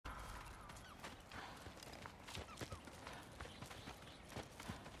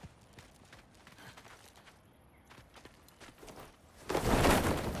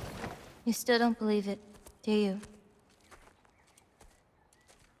You still don't believe it, do you?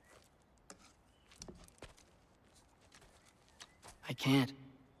 I can't. You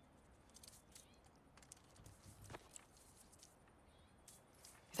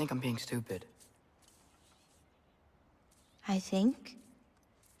think I'm being stupid? I think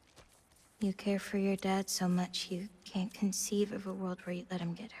you care for your dad so much you can't conceive of a world where you let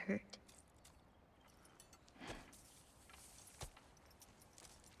him get hurt.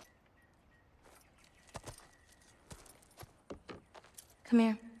 Come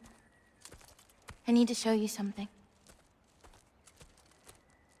here. I need to show you something.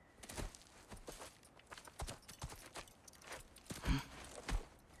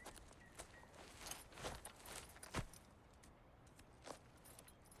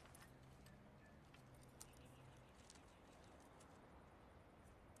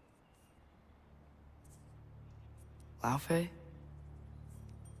 Laufey?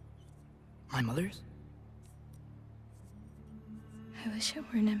 My mother's? I wish it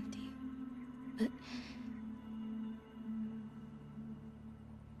weren't empty, but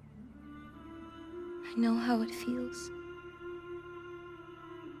I know how it feels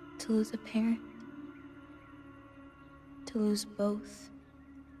to lose a parent, to lose both.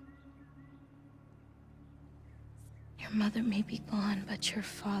 Your mother may be gone, but your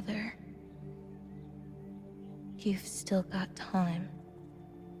father, you've still got time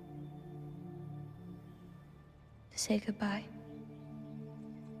to say goodbye.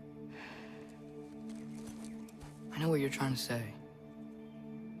 I know what you're trying to say.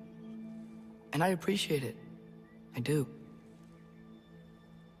 And I appreciate it. I do.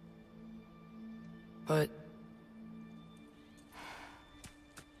 But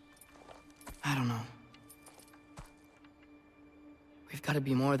I don't know. We've got to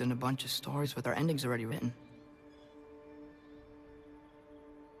be more than a bunch of stories with our endings already written.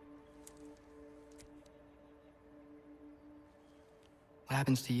 What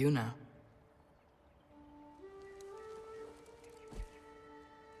happens to you now?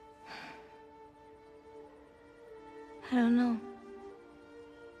 I don't know.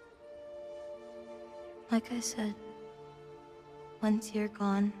 Like I said, once you're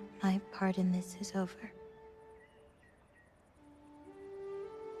gone, my part in this is over.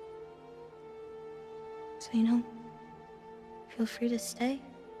 So, you know, feel free to stay.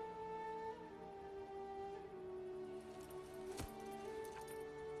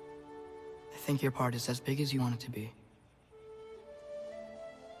 I think your part is as big as you want it to be.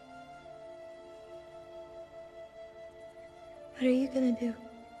 What are you gonna do?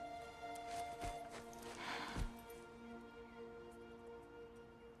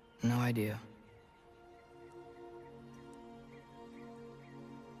 No idea.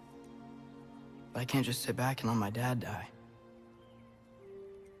 But I can't just sit back and let my dad die.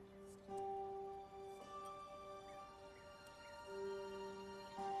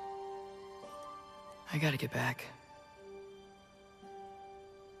 I gotta get back.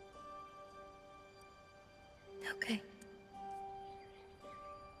 Okay.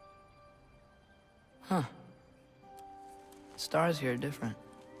 Huh. Stars here are different.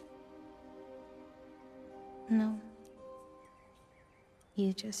 No.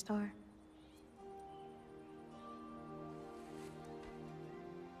 You just are.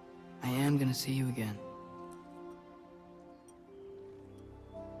 I am gonna see you again.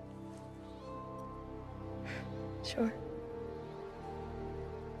 Sure.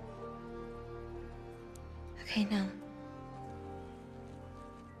 Okay, now.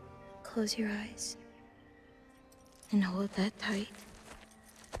 Close your eyes. And hold that tight.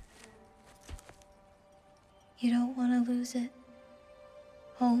 You don't want to lose it.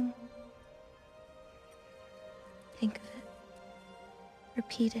 Home. Think of it.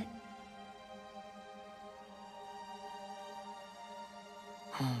 Repeat it.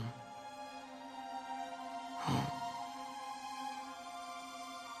 Home. Home.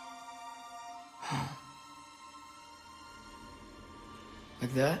 Home.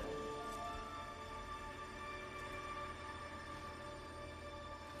 Like that?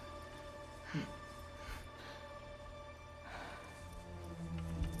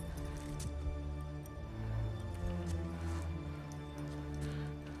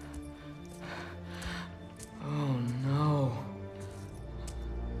 Oh no.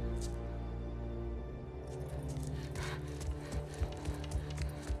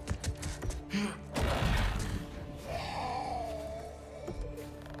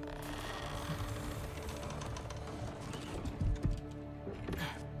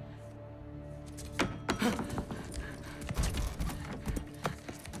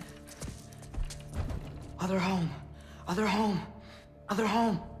 Other home. Other home. Other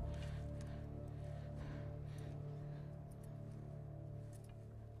home.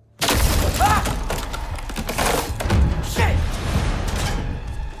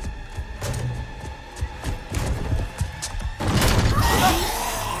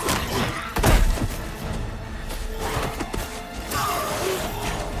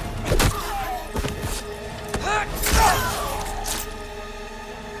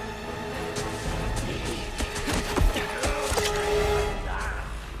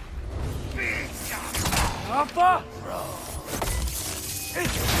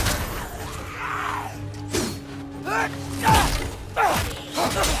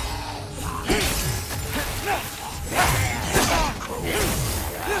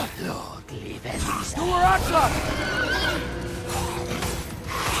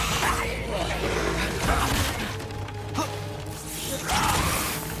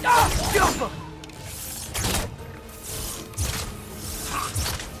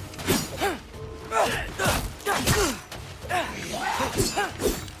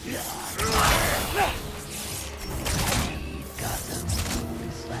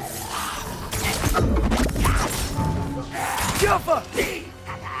 Jumper!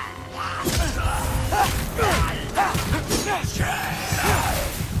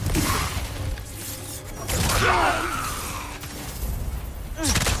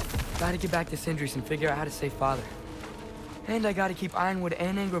 Gotta get back to Sindri's and figure out how to save Father. And I gotta keep Ironwood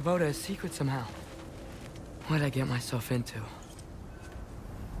and Angravoda a secret somehow. What'd I get myself into?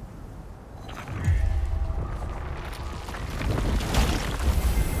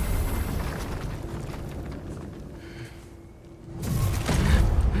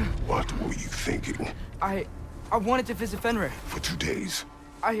 What were you thinking? I wanted to visit Fenrir. For 2 days?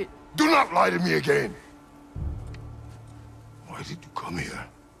 Do not lie to me again! Why did you come here?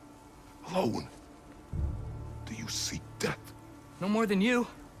 Alone? Do you seek death? No more than you.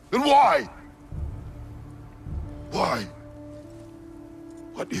 Then why? Why?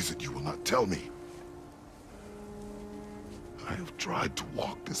 What is it you will not tell me? I have tried to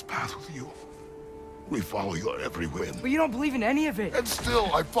walk this path with you. We follow your every whim. But you don't believe in any of it. And still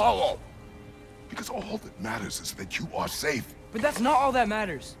I follow. Because all that matters is that you are safe. But that's not all that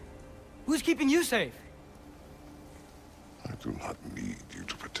matters. Who's keeping you safe? I do not need you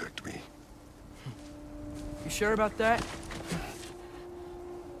to protect me. You sure about that?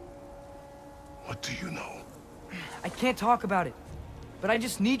 What do you know? I can't talk about it. But I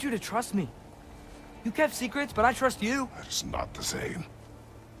just need you to trust me. You kept secrets, but I trust you. That is not the same.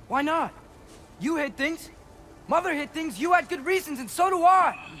 Why not? You hid things. Mother hid things. You had good reasons, and so do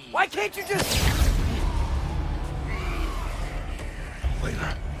I. Why can't you just...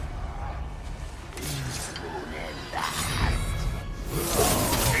 Later.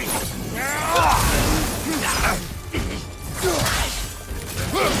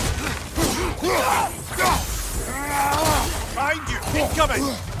 Behind you! Keep coming!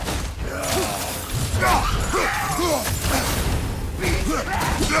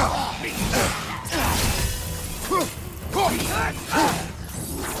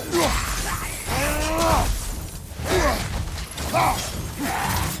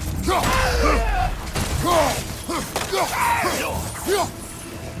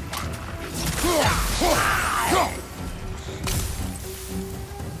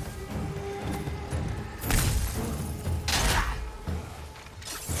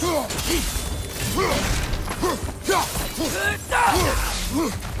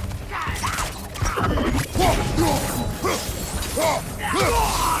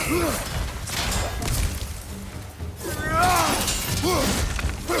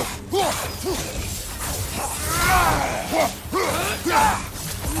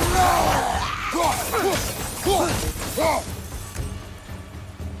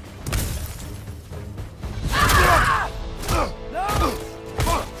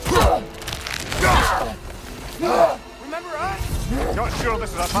 Remember us? Not sure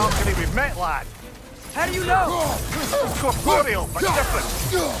this is a balcony we've met, lad. How do you know? Corporeal, but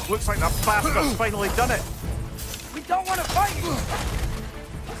different. Looks like the bastard's finally done it. We don't want to fight!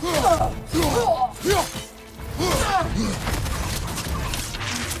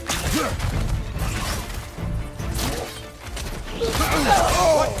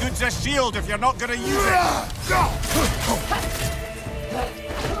 What good's a shield if you're not gonna use it?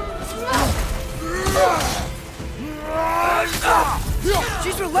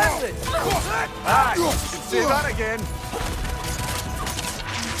 She's relentless! Ah, you can say that again.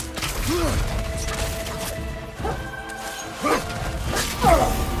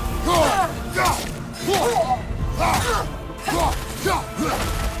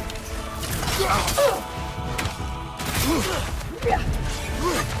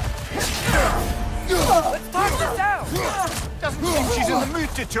 Let's talk this out! Doesn't seem she's in the mood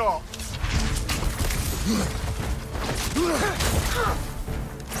to talk.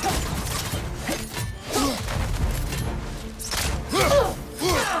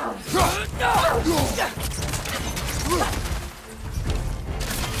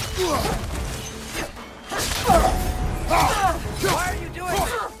 Why are you doing this?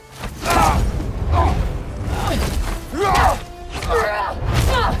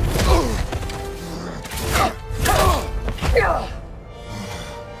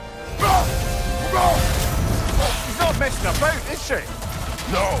 She's not messing about, is she?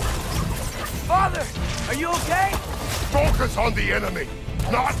 No! Father, are you okay? Focus on the enemy,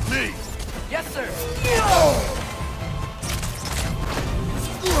 not me! Yes, sir.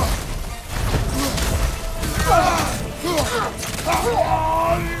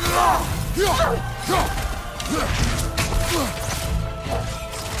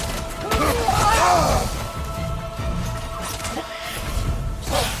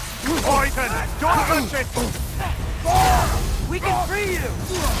 Don't touch it! We can free you!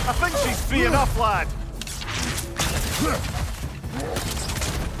 I think she's free enough, lad.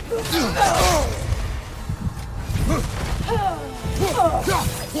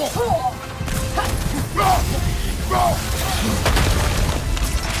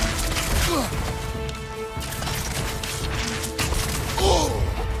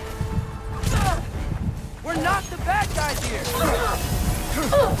 We're not the bad guys here!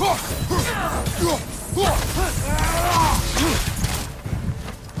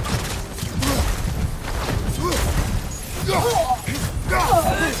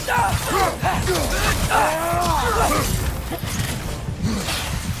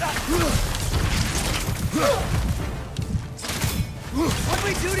 What'd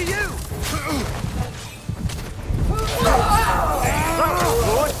we do to you?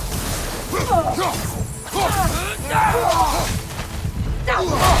 That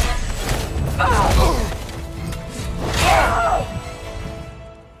was good.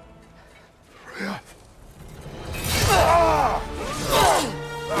 Freya.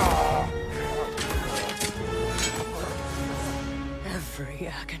 Every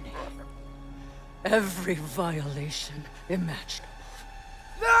agony, every violation imaginable.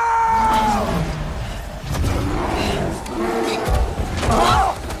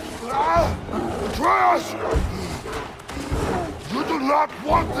 Atreus! You do not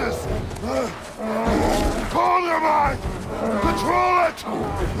want this! Calm your mind! Control it!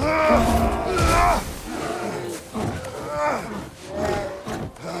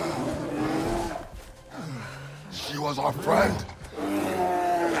 She was our friend.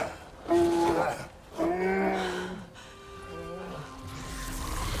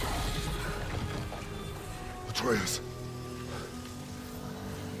 Atreus.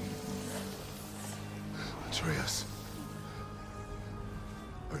 Atreus.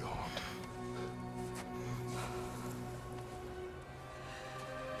 Are you harmed?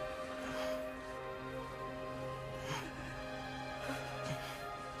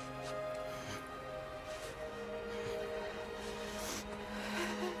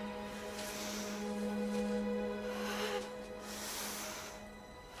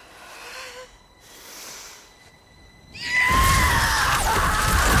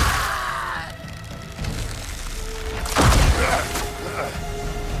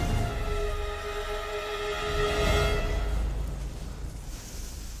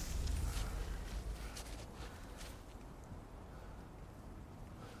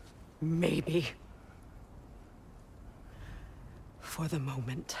 Maybe. For the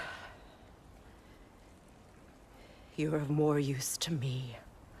moment. You're of more use to me.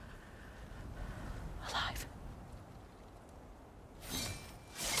 Alive.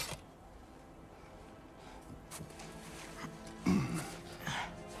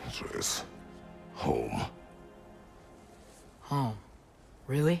 Atreus. Home. Home.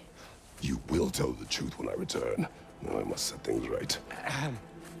 Really? You will tell the truth when I return. Now I must set things right.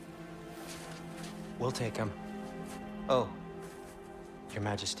 We'll take him. Oh, Your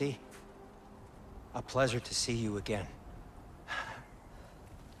Majesty. A pleasure to see you again.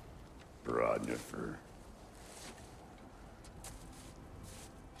 Ragnarok.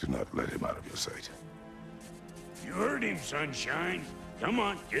 Do not let him out of your sight. You heard him, Sunshine. Come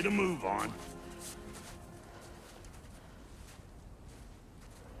on, get a move on.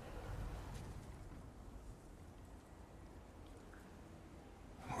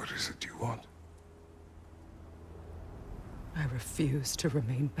 What is it you want? I refuse to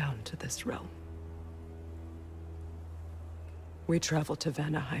remain bound to this realm. We travel to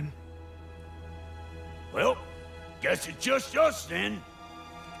Vanaheim. Well, guess it's just us then.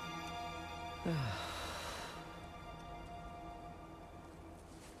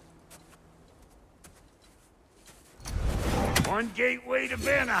 One gateway to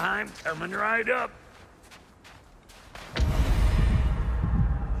Vanaheim coming right up.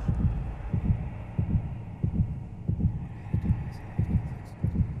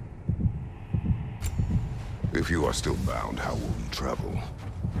 If you are still bound, how will you travel?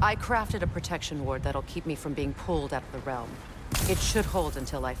 I crafted a protection ward that'll keep me from being pulled out of the realm. It should hold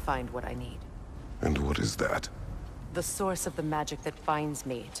until I find what I need. And what is that? The source of the magic that binds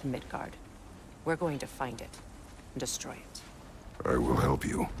me to Midgard. We're going to find it and destroy it. I will help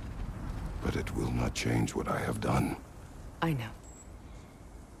you, but it will not change what I have done. I know.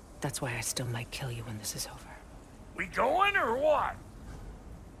 That's why I still might kill you when this is over. We going or what?